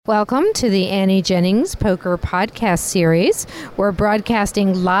Welcome to the Annie Jennings Poker Podcast Series. We're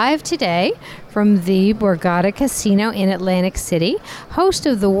broadcasting live today from the Borgata Casino in Atlantic City, host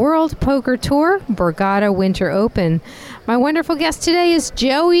of the World Poker Tour, Borgata Winter Open. My wonderful guest today is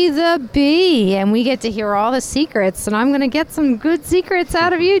Joey the Bee, and we get to hear all the secrets, and I'm going to get some good secrets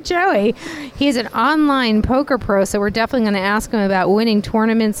out of you, Joey. He's an online poker pro, so we're definitely going to ask him about winning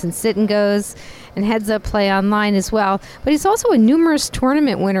tournaments and sit-and-goes and heads-up play online as well. But he's also a numerous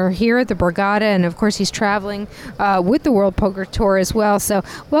tournament winner here at the Borgata, and of course he's traveling with the World Poker Tour as well. So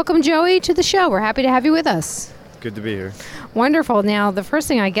welcome, Joey, to the show. We're happy to have you with us. Good to be here. Wonderful. Now, the first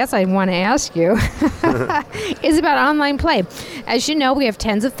thing I guess I want to ask you is about online play. As you know, we have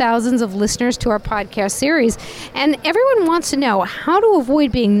tens of thousands of listeners to our podcast series, and everyone wants to know how to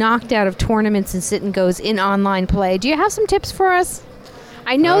avoid being knocked out of tournaments and sit-and-goes in online play. Do you have some tips for us?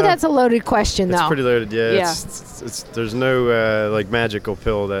 I know that's a loaded question, though. It's pretty loaded, yeah. It's there's no magical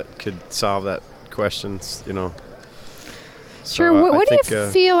pill that could solve that question, you know. Sure. What do you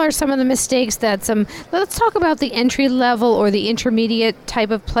feel are some of the mistakes that let's talk about the entry level or the intermediate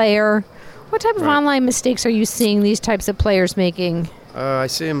type of player. What type of online mistakes are you seeing these types of players making? I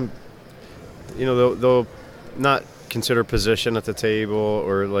see them, they'll not consider position at the table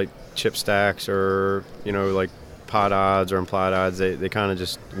or like chip stacks or, like pot odds or implied odds. They kind of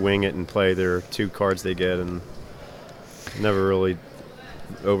just wing it and play their two cards they get and never really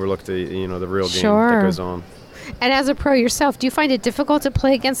overlook the real game that goes on. And as a pro yourself, do you find it difficult to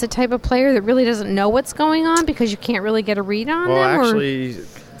play against the type of player that really doesn't know what's going on because you can't really get a read on them? Well, actually,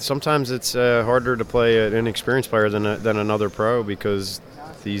 sometimes it's harder to play an inexperienced player than another pro because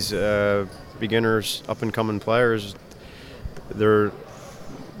these beginners, up-and-coming players, they're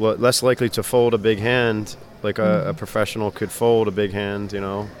less likely to fold a big hand like a professional could fold a big hand,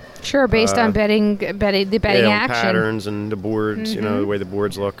 Sure, based on betting action. Patterns and the boards, the way the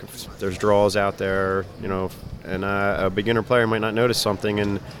boards look. If there's draws out there, and a beginner player might not notice something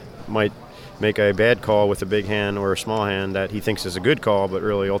and might make a bad call with a big hand or a small hand that he thinks is a good call, but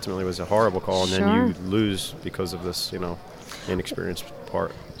really ultimately was a horrible call, and then you lose because of this, inexperienced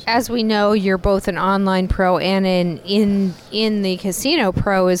part. As we know, you're both an online pro and in the casino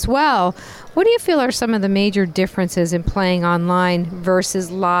pro as well. What do you feel are some of the major differences in playing online versus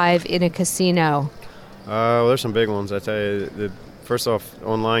live in a casino? Well, there's some big ones. I tell you, first off,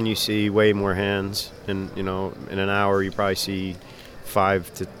 online you see way more hands, and in an hour you probably see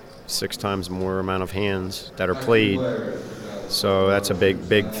 5 to 6 times more amount of hands that are played. So that's a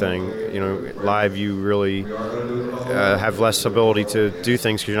big thing. Live you really have less ability to do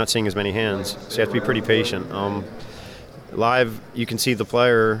things because you're not seeing as many hands. So you have to be pretty patient. Live you can see the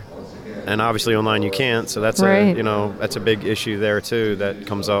player, and obviously online you can't. So that's that's a big issue there too that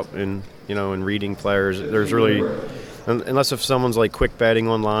comes up in in reading players. There's really, unless if someone's like quick betting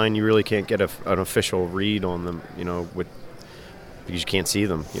online, you really can't get an official read on them. Because you can't see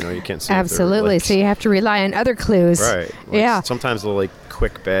them, you can't see. Absolutely, so you have to rely on other clues. Right. Sometimes they'll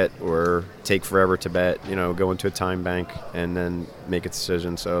quick bet or take forever to bet. Go into a time bank and then make a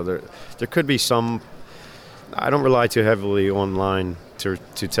decision. So there could be some. I don't rely too heavily online to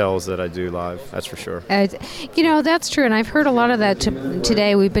tells that I do live. That's for sure. That's true, and I've heard a lot of that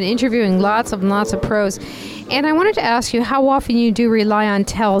today. We've been interviewing lots of pros, and I wanted to ask you how often you do rely on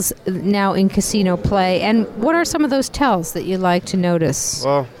tells now in casino play, and what are some of those tells that you like to notice?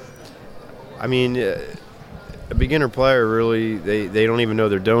 Well, I mean, a beginner player really they don't even know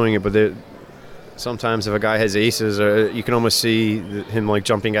they're doing it, but sometimes if a guy has aces, you can almost see him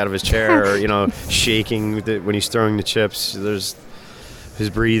jumping out of his chair, or shaking when he's throwing the chips. His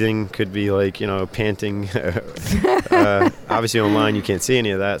breathing could be panting. Obviously online you can't see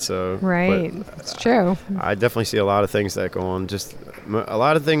any of that, so it's true. I definitely see a lot of things that go on. Just a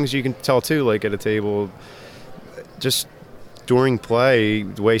lot of things you can tell too, like at a table, just during play,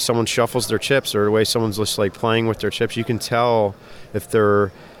 the way someone shuffles their chips or the way someone's just playing with their chips, you can tell if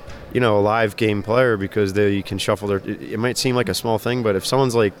they're a live game player because they can shuffle their. It might seem like a small thing, but if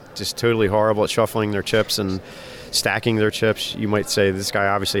someone's just totally horrible at shuffling their chips and stacking their chips, you might say this guy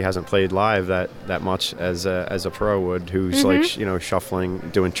obviously hasn't played live that much as a pro would, who's shuffling,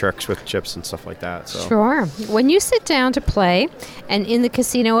 doing tricks with chips and stuff like that. So. Sure. When you sit down to play, and in the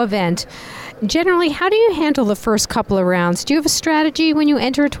casino event, generally, how do you handle the first couple of rounds? Do you have a strategy when you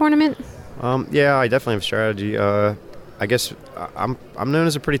enter a tournament? Yeah, I definitely have a strategy. I guess I'm known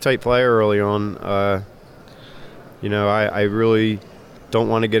as a pretty tight player early on. I really don't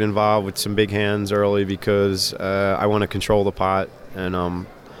want to get involved with some big hands early because I want to control the pot. And,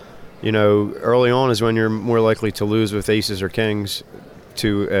 early on is when you're more likely to lose with aces or kings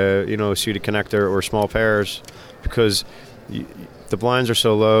to, a suited connector or small pairs because the blinds are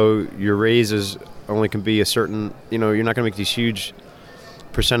so low, your raises only can be a certain, you're not going to make these huge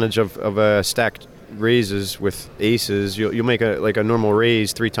percentage of stacked raises with aces. You'll make a normal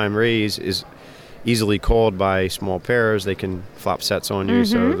raise, 3-time raise is easily called by small pairs. They can flop sets on you,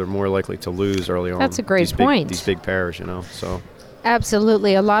 so they're more likely to lose early on. That's a great point. These big pairs, so.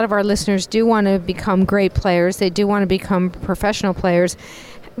 Absolutely. A lot of our listeners do want to become great players. They do want to become professional players.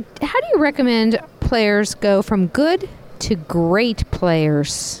 How do you recommend players go from good to great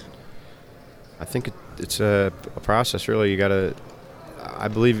players? I think it's a process, really. You got to,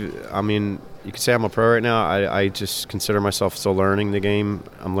 you could say I'm a pro right now. I just consider myself still learning the game.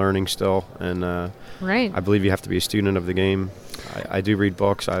 I'm learning still. And right. I believe you have to be a student of the game. I do read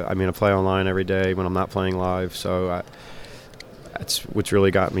books. I play online every day when I'm not playing live. So that's what's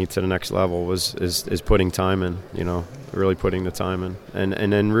really got me to the next level is putting time in, really putting the time in.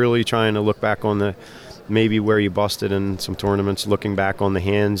 And then really trying to look back on maybe where you busted in some tournaments, looking back on the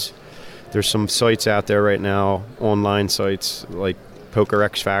hands. There's some sites out there right now, online sites like Poker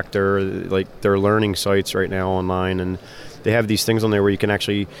X Factor, like they're learning sites right now online, and they have these things on there where you can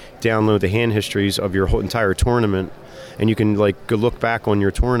actually download the hand histories of your whole entire tournament, and you can go look back on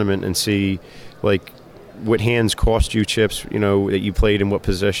your tournament and see what hands cost you chips, that you played in what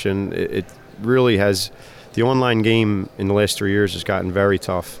position. It really has, the online game in the last 3 years has gotten very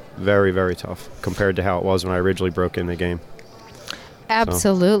tough, very, very tough compared to how it was when I originally broke in the game.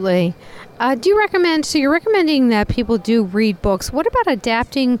 Absolutely. Do you recommend, so you're recommending that people do read books. What about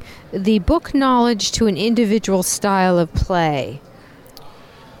adapting the book knowledge to an individual style of play?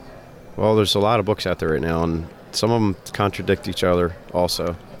 Well, there's a lot of books out there right now, and some of them contradict each other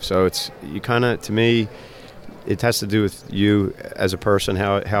also. So to me, it has to do with you as a person,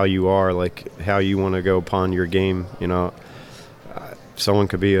 how you are, how you want to go upon your game. Someone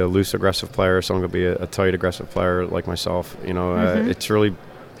could be a loose aggressive player, someone could be a tight aggressive player like myself. It's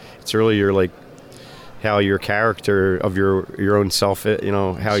really your how your character of your own self,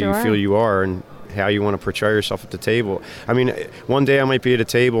 how you feel you are and how you want to portray yourself at the table. One day I might be at a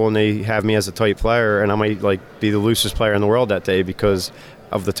table and they have me as a tight player, and I might be the loosest player in the world that day because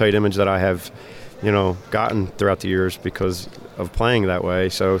of the tight image that I have gotten throughout the years because of playing that way.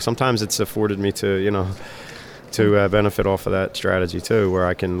 So sometimes it's afforded me to benefit off of that strategy too, where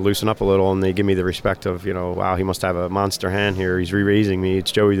I can loosen up a little and they give me the respect of, wow, he must have a monster hand here. He's re-raising me.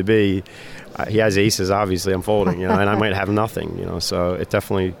 It's Joey the Bee. He has aces, obviously. I'm folding, and I might have nothing, so it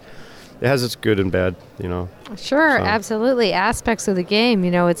definitely, it has its good and bad, Sure, absolutely. Aspects of the game,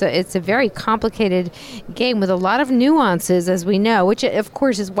 it's a very complicated game with a lot of nuances, as we know, which of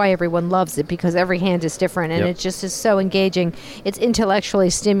course is why everyone loves it, because every hand is different, and it just is so engaging. It's intellectually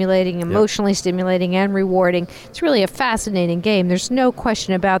stimulating, emotionally stimulating, and rewarding. It's really a fascinating game. There's no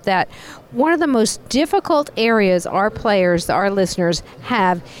question about that. One of the most difficult areas our players, our listeners,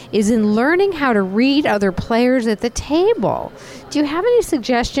 have is in learning how to read other players at the table. Do you have any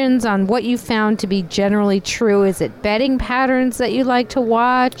suggestions on what you found to be generally true? Is it betting patterns that you like to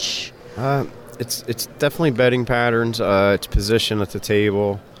watch? It's definitely betting patterns. It's position at the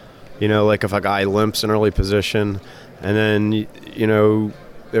table. If a guy limps an early position, and then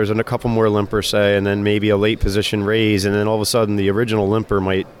there's a couple more limpers, say, and then maybe a late position raise, and then all of a sudden the original limper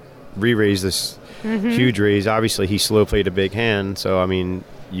might re-raise this huge raise. Obviously, he slow played a big hand, so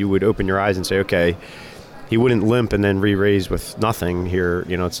you would open your eyes and say, okay, he wouldn't limp and then re-raise with nothing here.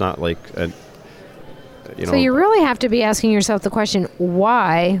 It's not like a. So you really have to be asking yourself the question,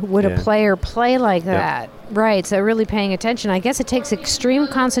 why would a player play like that? Right, so really paying attention. I guess it takes extreme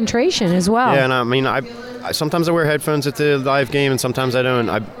concentration as well. Yeah, and I sometimes I wear headphones at the live game, and sometimes I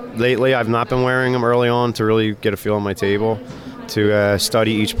don't. Lately, I've not been wearing them early on to really get a feel on my table, to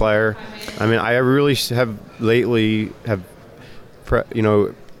study each player. I really have lately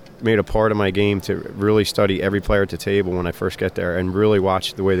made a part of my game to really study every player at the table when I first get there and really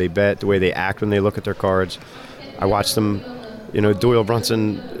watch the way they bet, the way they act when they look at their cards. I watch them, Doyle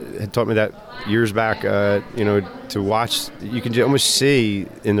Brunson had taught me that years back, to watch, you can almost see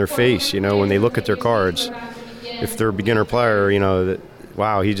in their face, when they look at their cards, if they're a beginner player, that,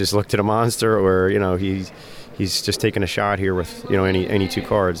 wow, he just looked at a monster, or, he's just taking a shot here with, any two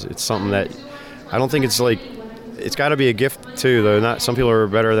cards. It's something that I don't think it's got to be a gift too, though. Not some people are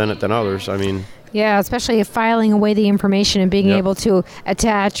better than it than others. Yeah, especially if filing away the information and being able to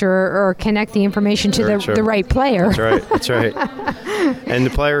attach or connect the information to the right player. That's right. And the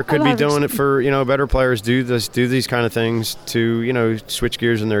player could be love doing it for, better players do these kind of things to, switch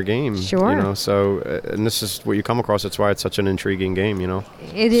gears in their game. Sure. So, and this is what you come across. That's why it's such an intriguing game,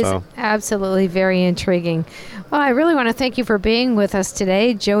 It is absolutely very intriguing. Well, I really want to thank you for being with us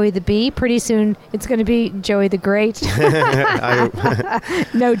today, Joey the Bee. Pretty soon it's going to be Joey the Great.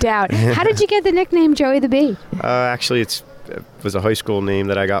 No doubt. How did you get the nickname Joey the Bee? Actually, it was a high school name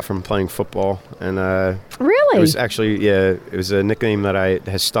that I got from playing football, and really, it was actually it was a nickname that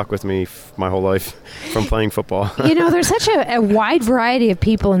has stuck with me my whole life from playing football. There's such a wide variety of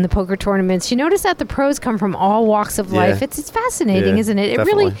people in the poker tournaments. You notice that the pros come from all walks of life. It's fascinating, isn't it?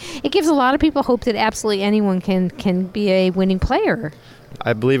 Definitely. It gives a lot of people hope that absolutely anyone can be a winning player.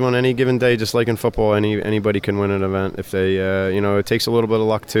 I believe on any given day, just like in football, anybody can win an event if they, it takes a little bit of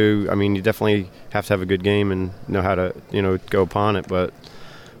luck too. I mean, you definitely have to have a good game and know how to, go upon it. But,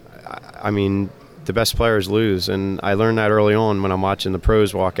 I mean, the best players lose. And I learned that early on when I'm watching the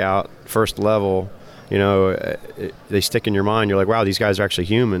pros walk out, first level, they stick in your mind. You're like, wow, these guys are actually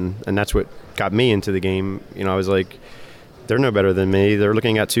human. And that's what got me into the game. I was like, they're no better than me. They're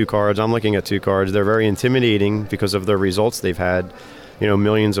looking at 2 cards. I'm looking at 2 cards. They're very intimidating because of the results they've had.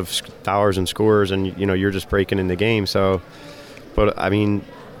 Millions of dollars in scores, and you're just breaking in the game. So, but I mean,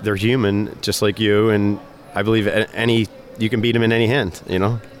 they're human, just like you, and I believe you can beat them in any hand.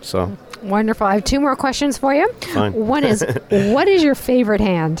 So wonderful. I have 2 more questions for you. Fine. One is, what is your favorite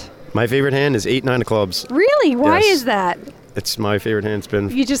hand? My favorite hand is 8-9 of clubs. Really? Why is that? It's my favorite hand. It's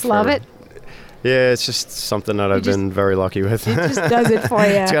been. You just love it. Yeah, it's just something that I've been very lucky with. It just does it for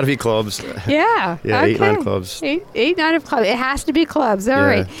you. It's got to be clubs. Yeah. Yeah, okay. 8-9 clubs. 8-9 of clubs. It has to be clubs. All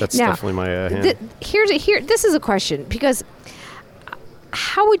right. That's now, definitely my hand. This is a question, because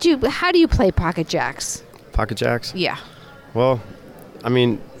how do you play pocket jacks? Pocket jacks? Yeah. Well, I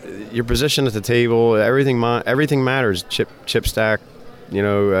mean, your position at the table, everything matters. Chip stack,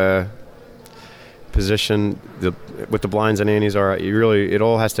 position, with the blinds and antes it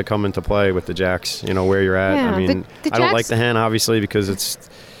all has to come into play with the jacks, where you're at. Yeah, I mean, I don't like the hand obviously because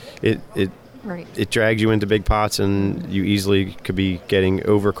it drags you into big pots and you easily could be getting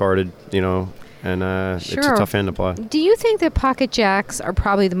overcarded, and It's a tough hand to play. Do you think that pocket jacks are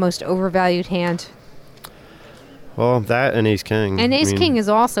probably the most overvalued hand? Well, that and ace king. And ace king is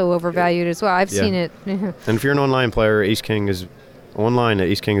also overvalued as well. I've seen it. And if you're an online player, ace king is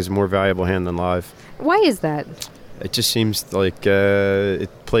a more valuable hand than live. Why is that? It just seems like it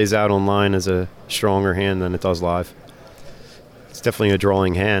plays out online as a stronger hand than it does live. It's definitely a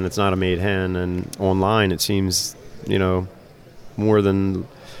drawing hand. It's not a made hand. And online, it seems, more than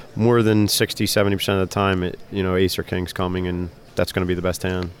 60, 70% of the time, ace or king's coming, and that's going to be the best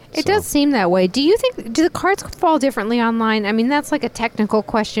hand. It does seem that way. Do the cards fall differently online? I mean, that's like a technical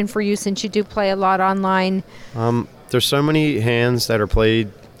question for you since you do play a lot online. There's so many hands that are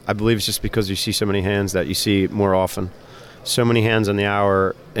played. I believe it's just because you see so many hands that you see more often. So many hands in the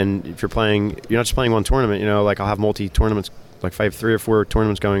hour, and if you're not just playing one tournament. Like I'll have multi-tournaments, like 3 or 4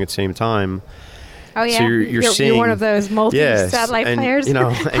 tournaments going at the same time. Oh yeah, so you're one of those multi-satellite players.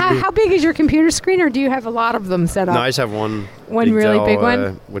 How big is your computer screen, or do you have a lot of them set up? No, I just have one. One really big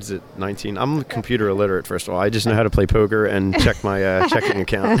one. What is it? 19. I'm computer illiterate. First of all, I just know how to play poker and check my checking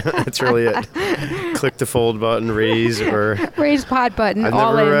account. That's really it. Click the fold button, raise pot button.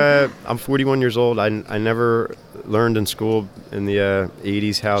 I'm 41 years old. I never learned in school in the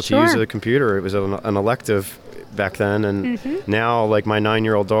 80s how to use a computer. It was an elective back then, and now, like my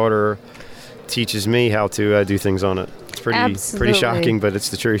 9-year-old daughter teaches me how to do things on it. It's pretty shocking, but it's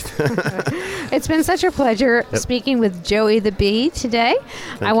the truth. It's been such a pleasure speaking with Joey the Bee today.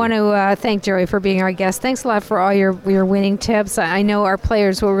 I want to thank Joey for being our guest. Thanks a lot for all your winning tips. I know our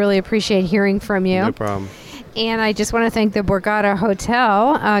players will really appreciate hearing from you. No problem. And I just want to thank the Borgata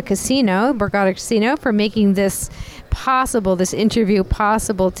Borgata Casino, for making this interview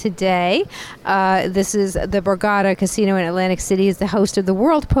possible today. This is the Borgata Casino in Atlantic City, is the host of the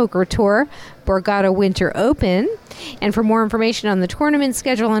World Poker Tour Borgata Winter Open. And for more information on the tournament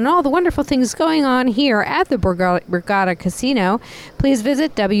schedule and all the wonderful things going on here at the Borgata Casino, please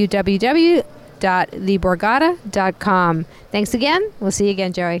visit www.theborgata.com. Thanks again. We'll see you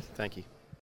again, Joey. Thank you.